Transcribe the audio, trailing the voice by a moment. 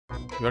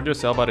You wanna do a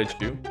Sailbot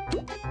HQ?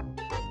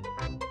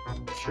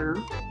 Sure.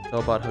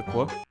 Sailbot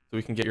Hakwa? So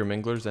we can get your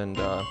minglers and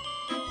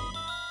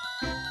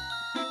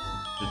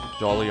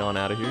jolly on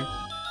out of here.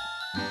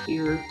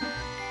 Here.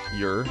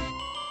 Your.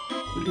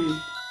 Mm-hmm.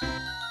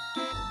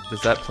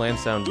 Does that plan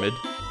sound mid?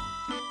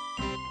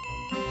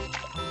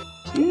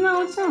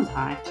 No, it sounds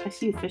high. I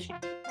see you fishing.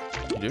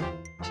 You do?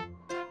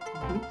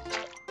 Mm-hmm.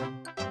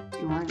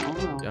 You're wearing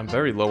overalls. Yeah, I'm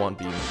very low on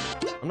beams.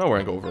 I'm not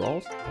wearing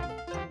overalls.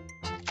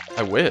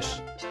 I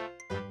wish.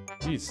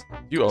 Jeez, do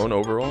you own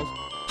overalls?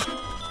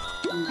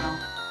 No.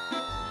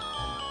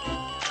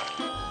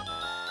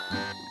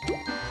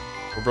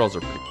 Overalls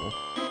are pretty cool.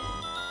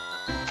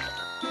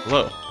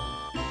 Hello.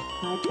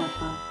 Hi,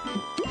 Peppa.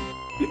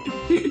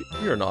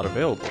 We are not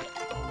available.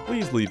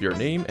 Please leave your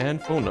name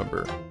and phone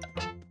number.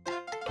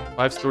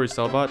 5-story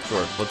Cellbot?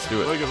 Sure, let's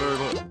do it. Thank you very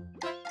much.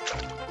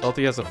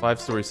 Salty has a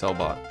 5-story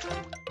Cellbot.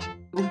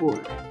 Oh boy.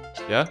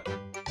 Yeah?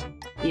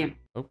 Yeah.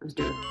 Oh. Let's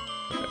do it.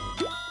 Okay.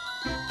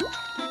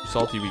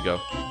 Salty we go.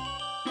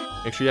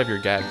 Make sure you have your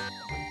gag.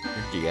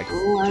 Your gags.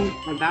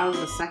 Oh, that was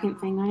the second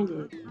thing I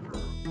did.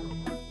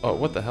 Oh,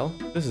 what the hell?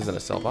 This isn't a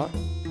Cellbot.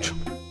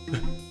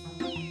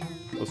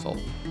 So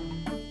salty.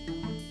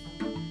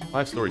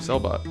 5-story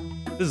Cellbot.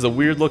 This is a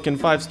weird looking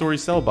 5-story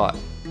Cellbot.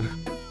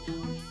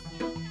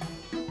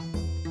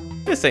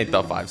 This ain't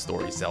the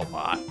 5-story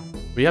Cellbot.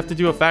 We have to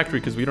do a factory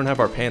because we don't have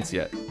our pants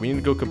yet. We need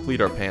to go complete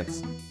our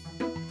pants.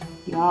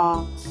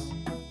 Yes.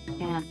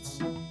 Pants.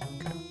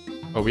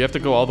 Oh, we have to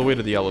go all the way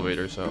to the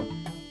elevator, so...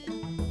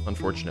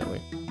 Unfortunately.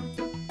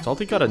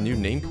 Salty got a new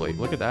nameplate.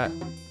 Look at that.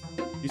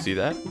 You see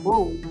that?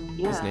 Whoa.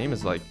 Yeah. His name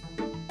is like...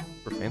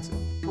 super fancy.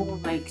 Oh,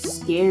 like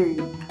scary.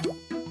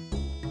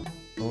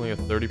 Only a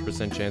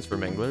 30% chance for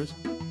manglers?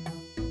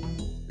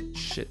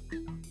 Shit.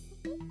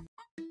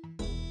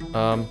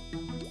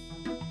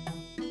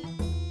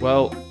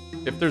 Well,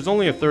 if there's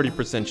only a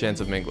 30% chance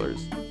of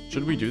manglers,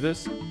 should we do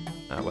this?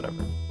 Ah,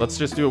 whatever. Let's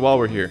just do it while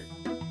we're here.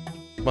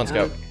 Come on,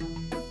 Scout.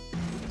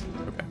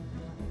 Okay.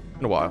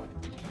 In a while.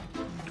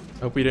 I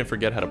hope we didn't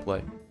forget how to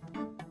play.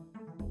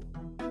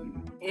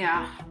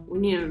 Yeah, we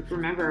need to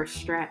remember our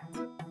strat.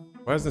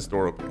 Why is this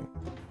door opening?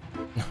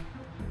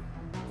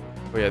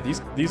 Oh yeah,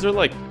 these are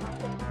like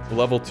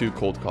level 2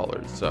 cold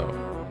callers, so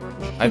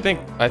I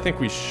think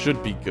we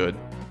should be good.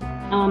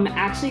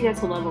 Actually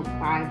that's a level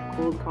 5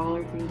 cold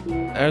caller, thank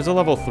you. There's a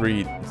level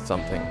 3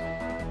 something.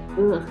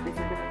 Ugh, I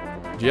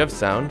forgot. Do you have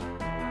sound?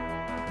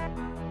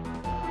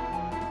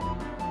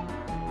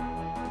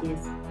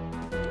 Yes.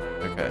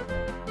 Okay.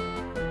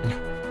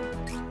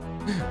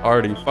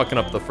 Already fucking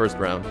up the first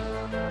round.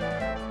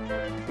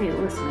 Hey,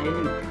 listen, I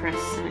didn't press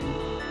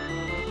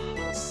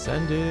send.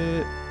 Send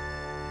it.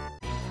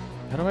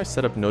 How do I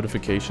set up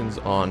notifications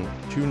on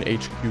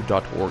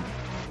toonhq.org?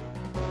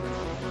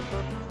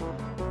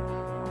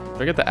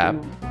 Should I get the app?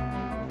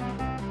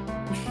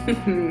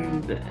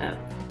 The app.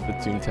 The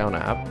Toontown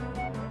app?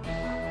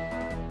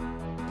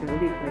 That'll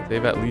be perfect.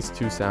 Save at least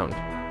 2 sound.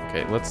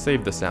 Okay, let's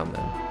save the sound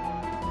then.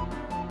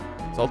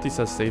 Salty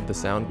says save the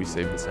sound, we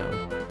save the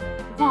sound.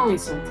 I'm following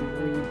Salty's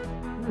lead.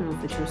 I don't know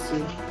if I trust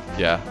you.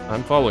 Yeah,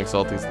 I'm following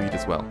Salty's lead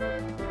as well.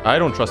 I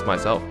don't trust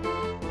myself.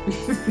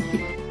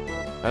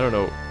 I don't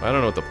know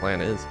what the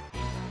plan is.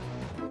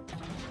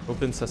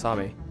 Open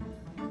sesame.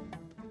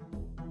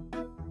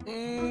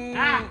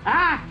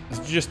 Ah! Did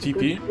you just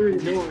TP? Glitched through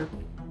the door.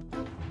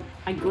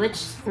 I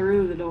glitched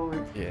through the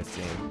door. Yeah,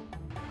 same.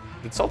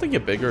 Did Salty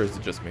get bigger or is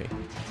it just me?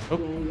 Oh,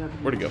 Yeah, you got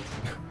where'd he go?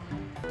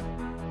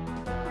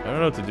 I don't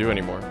know what to do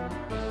anymore.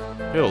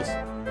 Hills.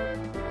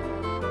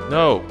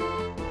 No.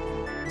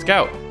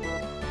 Scout.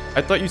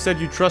 I thought you said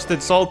you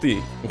trusted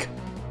Salty.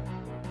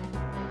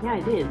 Yeah, I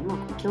did. Look,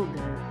 we killed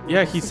that.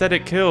 Yeah, he said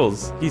it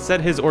kills. He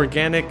said his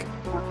organic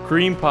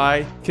cream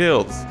pie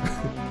kills.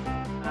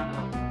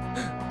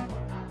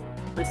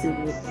 Listen,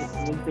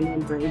 I've been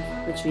in break,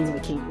 which means I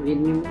can't read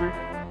anymore.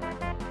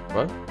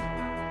 What?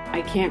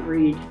 I can't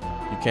read.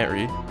 You can't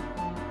read?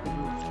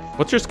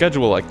 What's your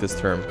schedule like this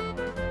term?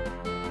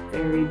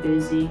 Very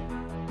busy.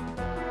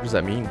 What does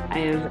that mean? I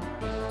have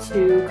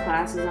 2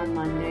 classes on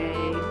Monday,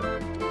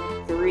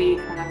 3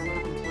 classes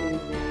on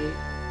Tuesday,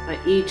 but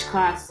each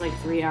class is like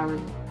 3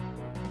 hours.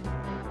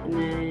 And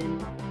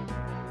then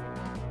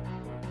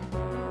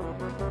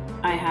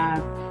I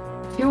have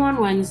 2 on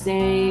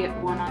Wednesday,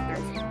 1 on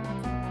Thursday.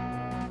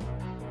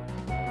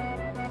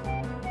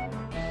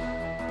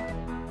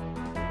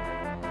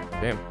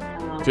 Damn.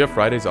 Hello. Do you have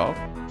Fridays off?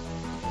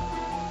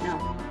 No.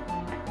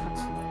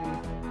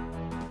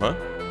 Huh?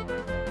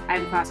 I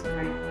have a class on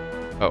Friday.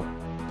 Oh.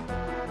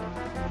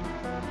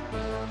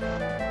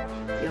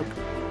 Yep.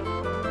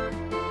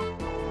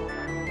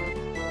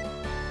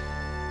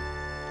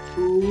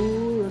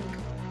 Ooh, look.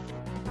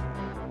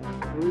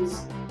 I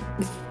was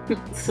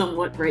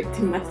somewhat right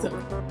to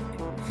myself.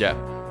 Yeah.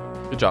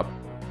 Good job.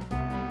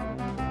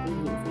 Thank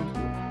you.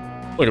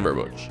 Thank you very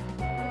much.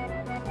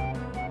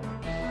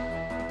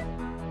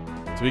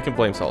 So we can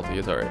blame Salty,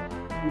 it's alright.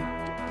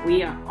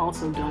 We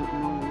also don't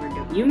know what we're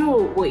doing. You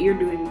know what you're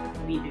doing,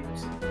 we do.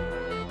 So.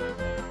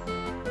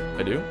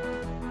 I do?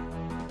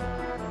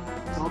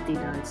 Salty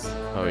Salty does.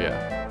 Oh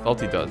yeah,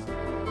 Salty does.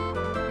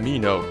 Me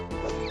no.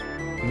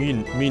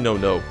 Me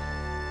no.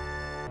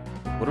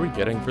 What are we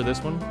getting for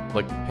this one?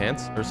 Like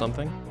pants or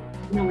something?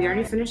 No, we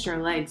already finished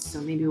our legs,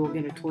 so maybe we'll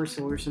get a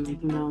torso or something.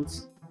 Who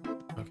knows?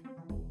 Okay.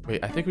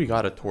 Wait, I think we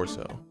got a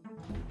torso.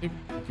 Do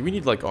we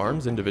need like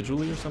arms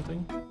individually or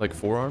something? Like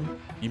forearm?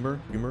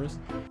 Humerus?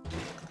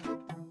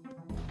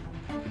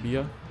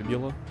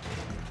 Fibula?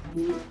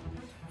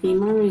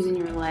 Femur is in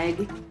your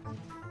leg.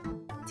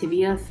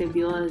 Tibia,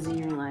 fibula is in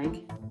your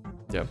leg.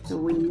 Yep. So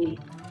we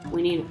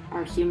need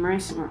our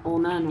humerus, our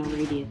ulna, and our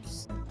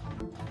radius.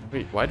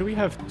 Wait, why do we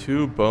have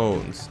 2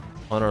 bones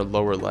on our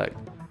lower leg?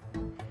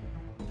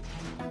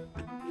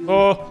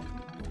 Oh!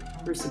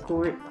 For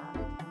support.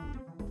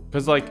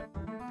 Because like,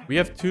 we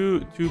have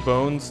two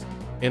bones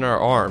in our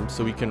arm,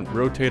 so we can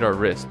rotate our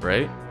wrist,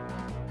 right?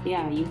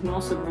 Yeah, you can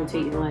also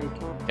rotate your leg.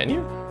 Can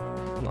you?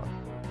 No.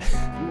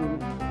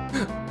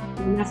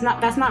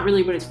 That's not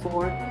really what it's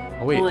for.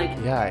 Oh wait, like,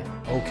 yeah.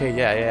 Okay,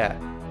 yeah.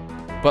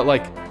 But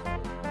like,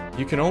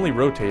 you can only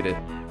rotate it.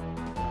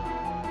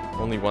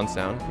 Only one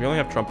sound. We only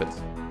have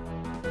trumpets.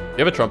 You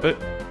have a trumpet?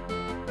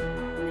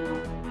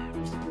 No,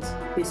 there's this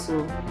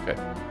whistle. Okay.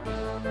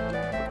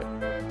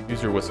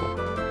 Use your whistle.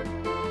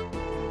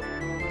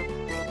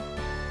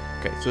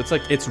 Okay, so it's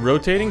like, it's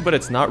rotating, but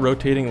it's not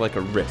rotating like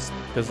a wrist.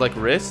 Because like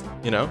wrist,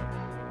 you know,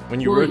 when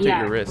you rotate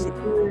your wrist.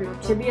 Your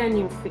tibia and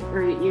your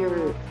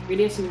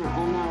radius and your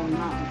ulna are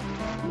not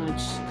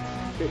much.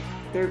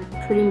 They're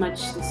pretty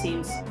much the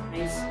same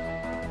size.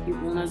 Your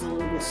ulna's a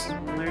little bit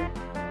smaller,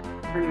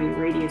 or your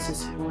radius is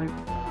smaller.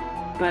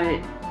 But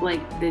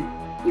like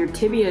your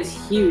tibia is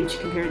huge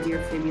compared to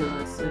your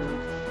fibula, so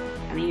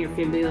I think your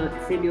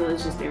fibula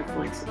is just there for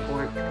like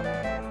support.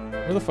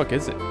 Where the fuck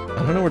is it?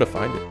 I don't know where to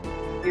find it.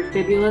 Your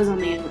fibula is on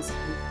the inside.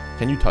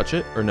 Can you touch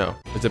it or no?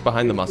 Is it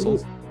behind the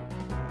muscles?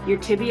 Your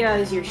tibia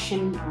is your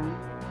shin bone,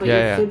 but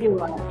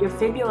your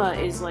fibula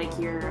is like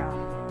your,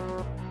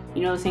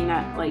 you know, the thing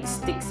that like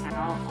sticks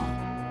out.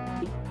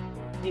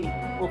 Maybe.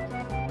 Well,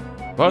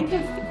 what? You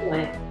can feel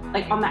it,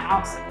 like on the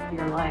outside of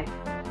your leg.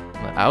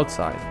 On the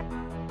outside?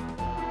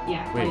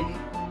 Yeah. Wait. Like,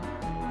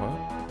 what?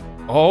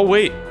 Oh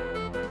wait.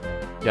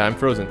 Yeah, I'm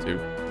frozen too.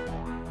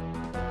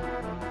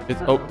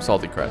 It's oh,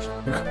 Salty crashed.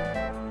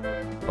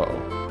 Uh-oh.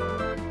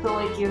 So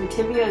like your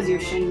tibia is your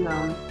shin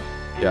bone,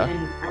 and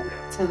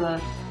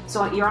then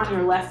so you're on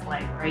your left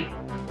leg, right?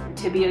 Your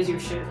tibia is your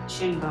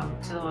shin bone.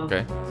 To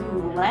the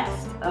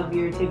left of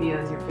your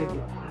tibia is your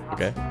fibula.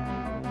 Okay.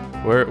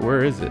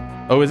 Where is it?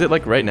 Oh, is it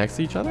like right next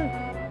to each other?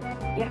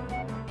 Yeah.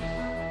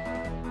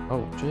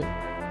 Oh shit.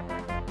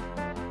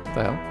 What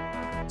the hell?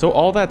 So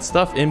all that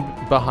stuff in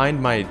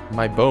behind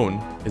my bone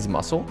is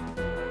muscle?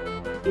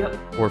 Yep.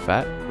 Or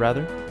fat,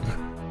 rather?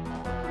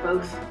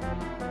 Both.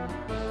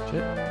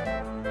 Shit.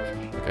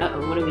 Okay.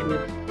 Uh-oh, what do we do?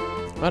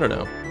 I don't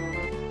know.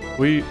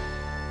 We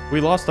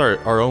lost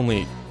our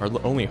only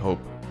hope.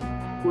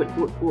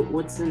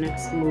 What's the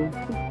next move?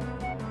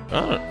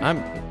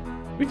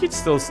 We could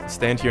still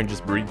stand here and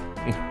just breathe.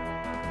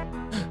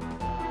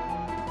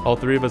 All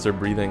 3 of us are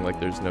breathing like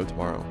there's no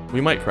tomorrow.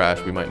 We might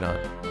crash, we might not.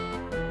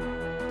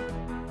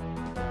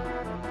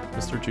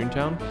 Mr.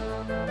 Toontown?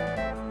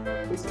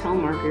 This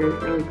telemarketer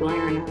is really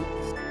glaring at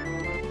us.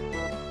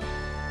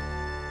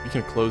 We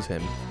can close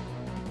him.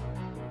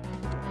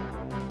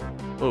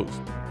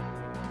 Closed.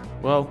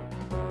 Well,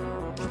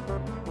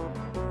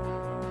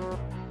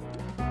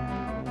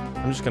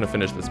 I'm just gonna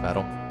finish this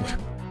battle.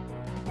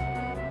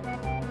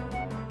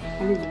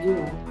 How did you do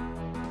that?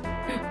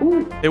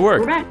 Ooh, It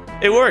worked. we're back.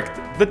 It worked.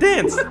 The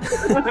dance.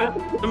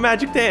 The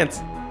magic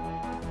dance.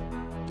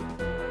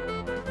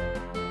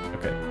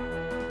 Okay.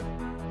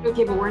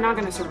 Okay, but we're not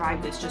gonna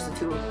survive this, just the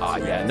 2 of us. Ah,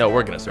 yeah. No,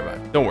 we're gonna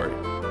survive. Don't worry.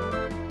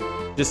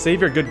 Just save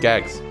your good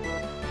gags.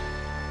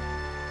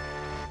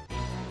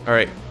 All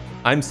right.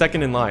 I'm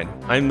second in line.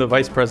 I'm the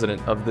vice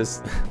president of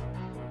this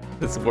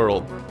this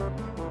world.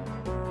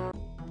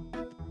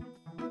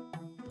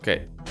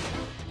 Okay.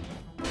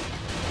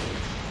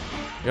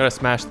 You gotta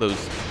smash those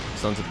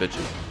sons of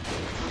bitches.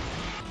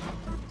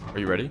 Are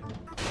you ready?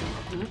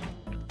 Mm-hmm.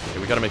 Okay,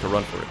 we gotta make a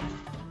run for it.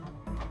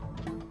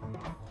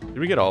 Did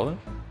we get all of them?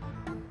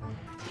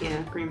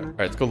 Yeah, pretty much. Alright,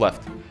 let's go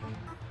left.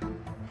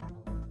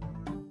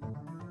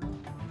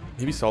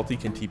 Maybe Salty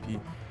can TP.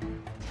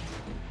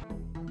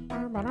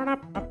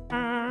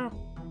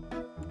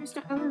 Where's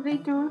the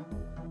elevator?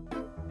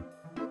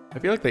 I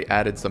feel like they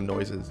added some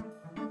noises.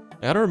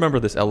 I don't remember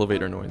this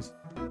elevator noise.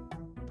 I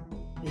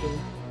do.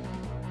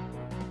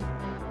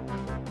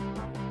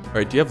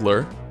 Alright, do you have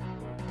lure?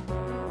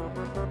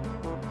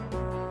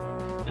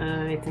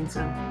 I think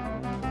so.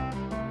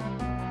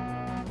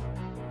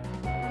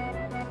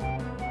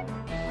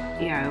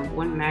 Yeah,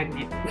 1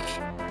 magnet.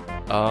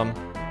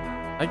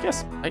 I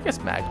guess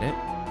magnet.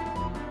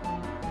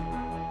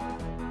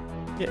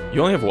 Yeah,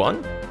 you only have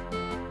 1?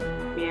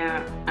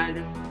 Yeah,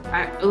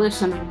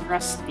 listen, I'm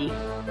rusty.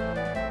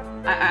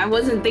 I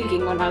wasn't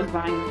thinking when I was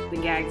buying the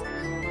gags.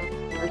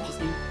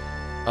 Purchasing.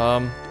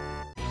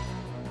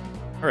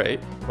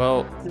 Alright,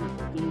 well,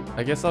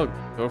 I guess I'll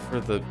go for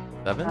the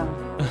 7?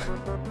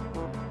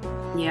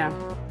 Yeah.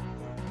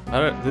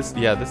 This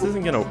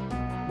isn't gonna,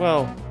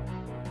 well,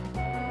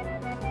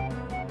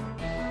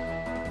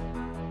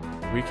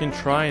 we can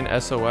try an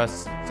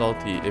SOS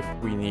Salty if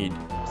we need.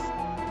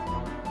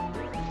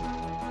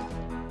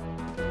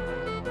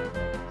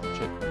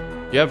 Shit.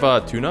 You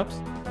have tune-ups,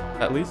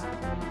 at least?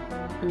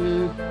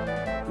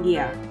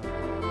 Yeah.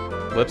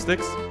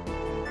 Lipsticks?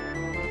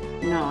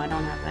 No, I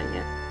don't have that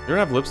yet. You don't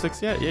have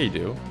lipsticks yet? Yeah, you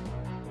do.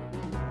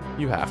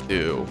 You have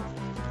to.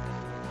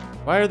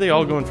 Why are they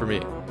all going for me?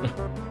 I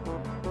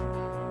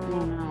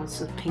don't know, it's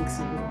the pink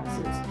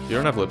sunglasses. You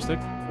don't have lipstick?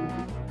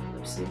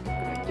 Lipstick, but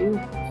I do.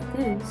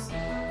 This.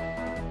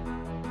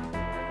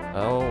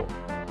 Oh.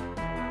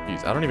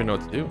 Jeez, I don't even know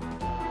what to do.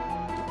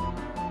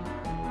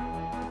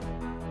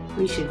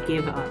 We should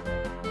give up.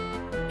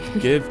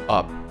 Give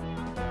up.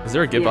 Is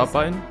there a give up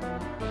button?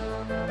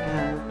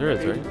 There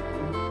is, right?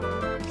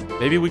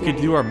 Maybe we could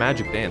do our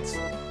magic dance.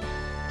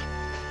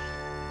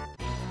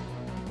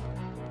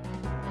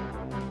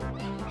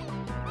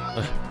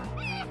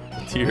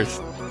 Tears.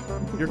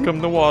 Here come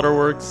the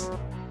waterworks.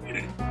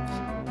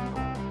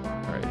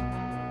 Alright.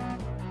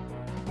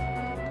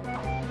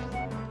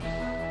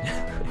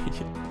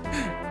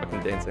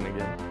 Fucking dancing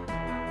again.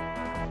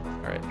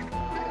 Alright.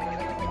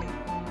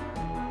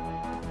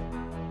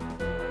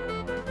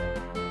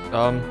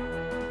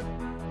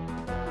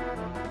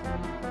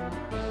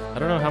 I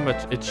don't know how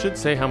much. It should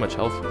say how much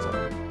health he's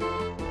on.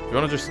 You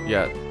wanna just,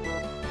 yeah.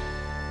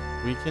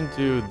 We can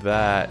do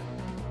that.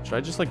 Should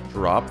I just like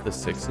drop the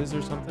 6s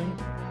or something?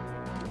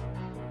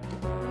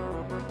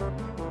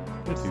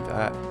 Do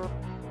that.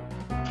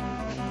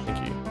 Thank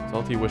you.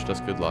 Salty wished us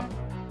good luck.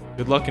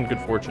 Good luck and good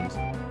fortunes.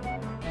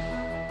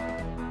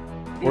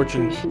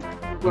 Fortune.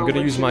 I'm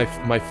gonna use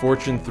my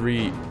Fortune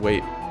 3.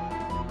 Wait.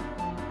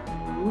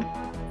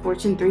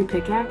 Fortune 3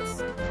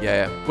 pickaxe?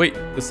 Yeah. Wait,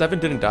 the 7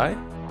 didn't die?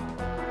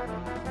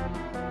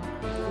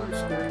 What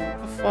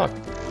the fuck?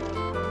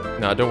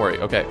 Nah, don't worry.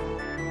 Okay.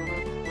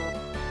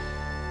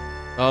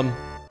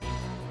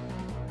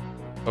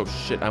 Oh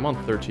shit, I'm on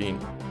 13.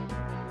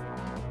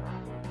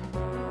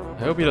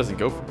 I hope he doesn't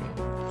go for me.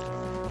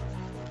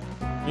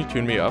 Can you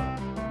tune me up?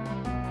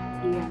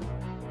 Yeah.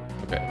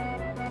 Okay.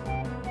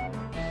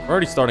 We're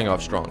already starting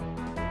off strong.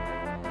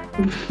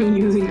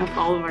 Using up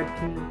all of our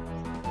tunes.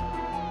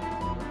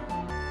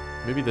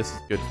 Maybe this is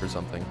good for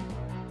something.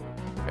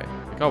 Okay,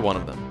 I got one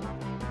of them.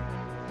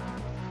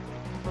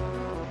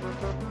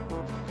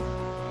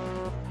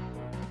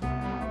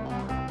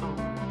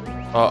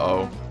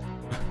 Uh-oh.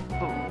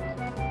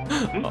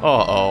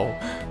 Uh-oh.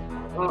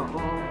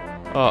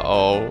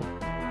 Uh-oh.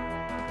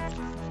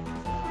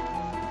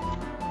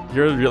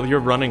 You're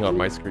running on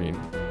my screen.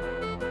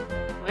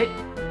 What?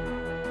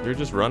 You're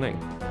just running.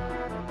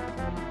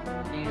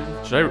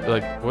 Damn. Should I,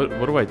 like, what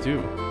do I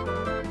do?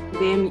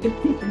 Damn.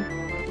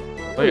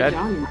 Like, I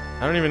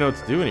don't even know what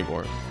to do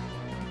anymore.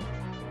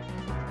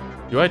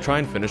 Do I try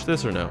and finish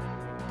this or no?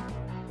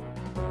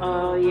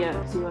 Yeah,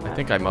 see what happens. I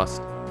think I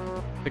must.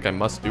 I think I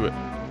must do it.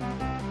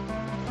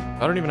 I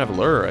don't even have a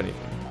lure or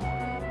anything.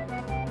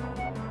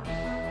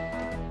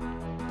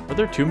 Are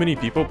there too many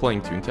people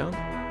playing Toontown?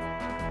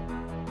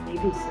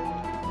 Maybe so.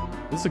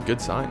 This is a good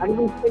sign. I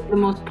even picked the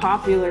most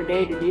popular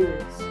day to do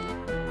this.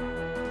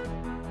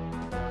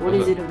 What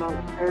is it about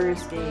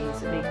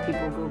Thursdays that make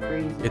people go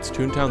crazy? It's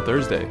Toontown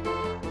Thursday.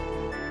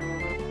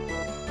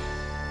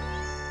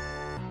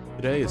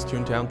 Today is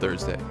Toontown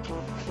Thursday.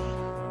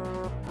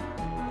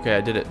 Okay,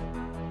 I did it.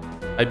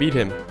 I beat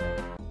him.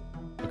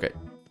 Okay.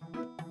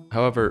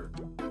 However,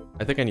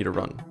 I think I need to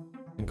run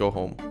and go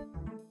home.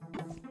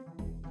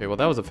 Okay, well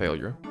that was a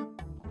failure.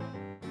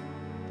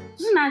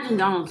 Just imagine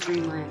Donald's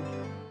Dreamland.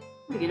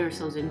 What do we get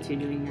ourselves into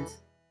doing this?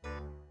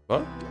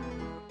 What?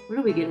 What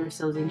do we get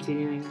ourselves into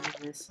doing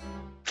this?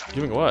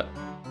 Doing what?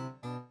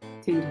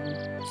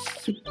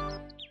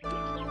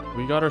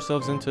 We got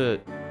ourselves into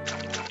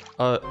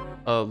a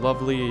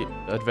lovely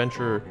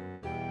adventure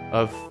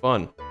of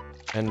fun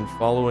and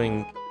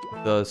following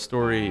the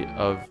story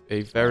of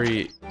a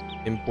very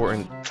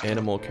important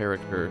animal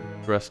character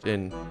dressed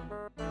in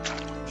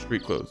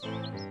street clothes.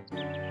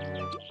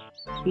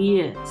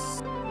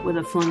 Yes, with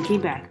a flunky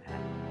backpack.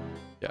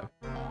 Yeah.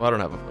 Well, I don't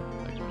have a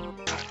flunky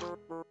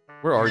backpack.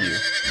 Where are you?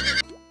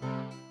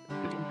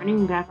 I'm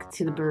running back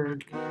to the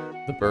Berg.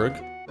 The Berg?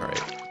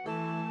 Alright.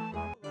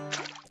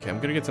 Okay, I'm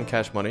gonna get some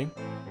cash money.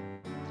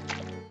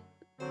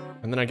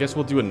 And then I guess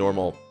we'll do a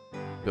normal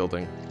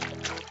building.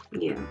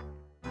 Yeah.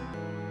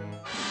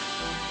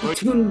 The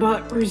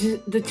Toontown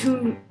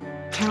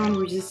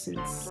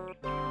Resistance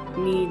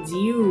needs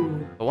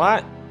you. The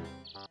what?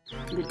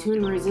 The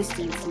Toon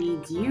Resistance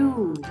needs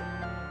you.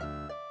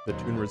 The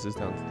Toon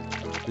Resistance.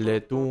 Le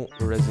Toon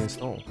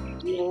Resistance.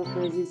 La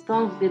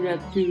Resistance de la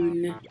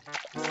Toon.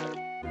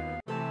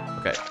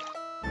 Okay.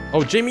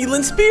 Oh, Jamie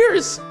Lynn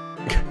Spears!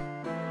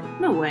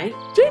 No way.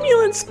 Jamie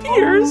Lynn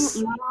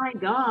Spears! Oh my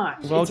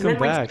gosh. Welcome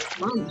back. Like 6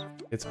 months.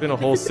 It's been a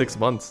whole 6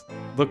 months.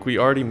 Look, we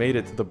already made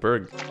it to the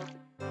Berg.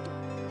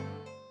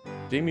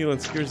 Jamie Lynn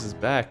Spears is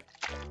back.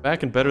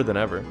 Back and better than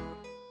ever.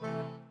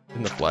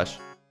 In the flesh.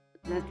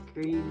 That's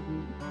crazy.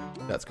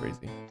 That's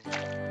crazy.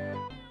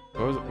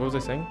 What was I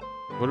saying?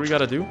 What do we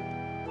gotta do?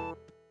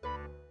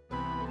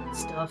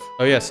 Stuff.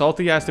 Oh yeah,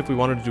 Salty asked if we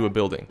wanted to do a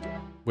building,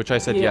 which I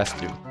said yes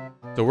to.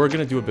 So we're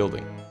gonna do a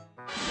building.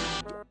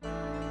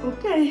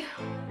 Okay.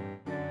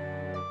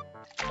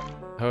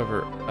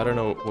 However, I don't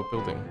know what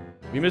building.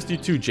 We missed you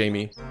too,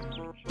 Jamie.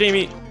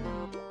 Jamie,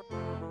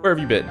 where have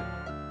you been?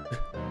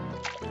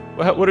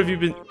 What have you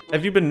been?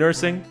 Have you been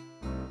nursing?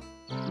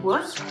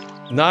 What?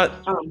 Not.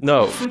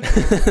 No.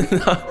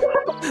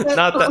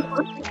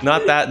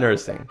 not that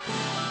nursing.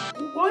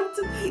 What?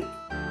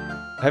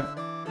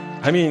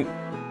 I mean,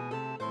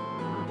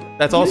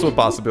 that's also a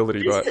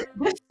possibility, but.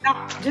 Just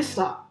stop. Just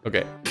stop.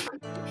 Okay.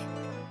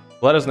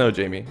 Let us know,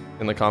 Jamie,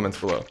 in the comments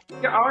below.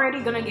 You're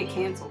already gonna get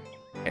canceled.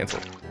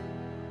 Cancelled.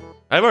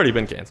 I've already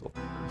been canceled.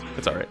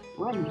 It's alright.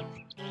 When?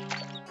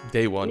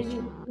 Day When 1. did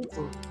you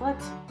cancel?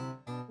 What?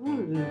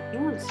 You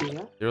won't see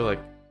that. You're like,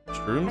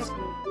 Strooms?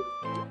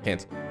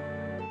 Cancel.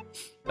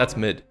 That's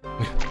mid.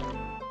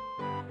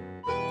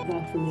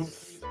 That's mid.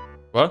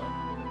 What?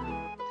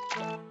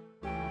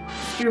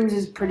 Strooms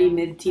is pretty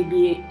mid,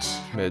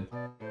 TBH. Mid.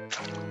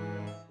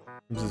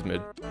 Strooms is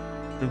mid.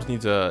 Strooms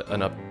needs a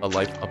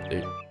life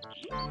update.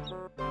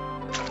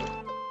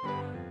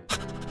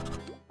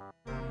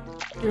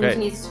 Strooms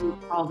needs to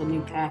be called a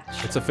new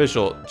patch. It's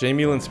official.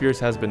 Jamie Lynn Spears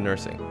has been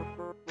nursing.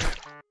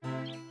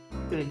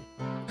 Good.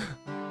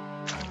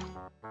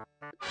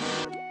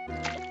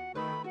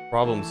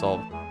 Problem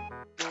solved.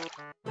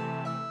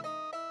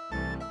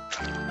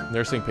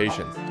 Nursing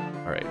patients.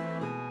 Alright.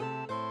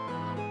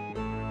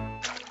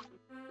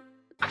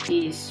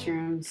 Jeez,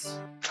 Strooms.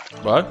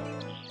 What?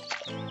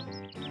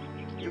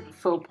 You're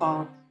faux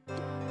pas.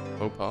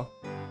 Faux pas?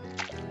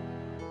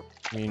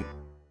 I mean,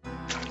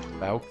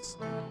 Faux?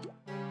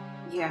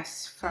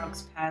 Yes,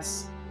 frogs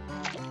pass.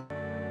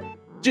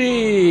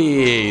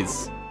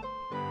 Jeez!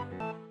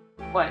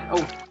 What?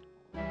 Oh.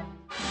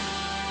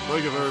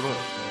 Thank you very much.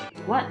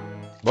 What?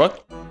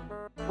 What?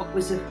 What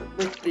was it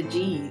with the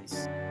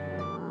G's?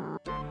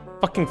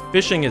 Fucking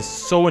fishing is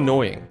so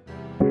annoying.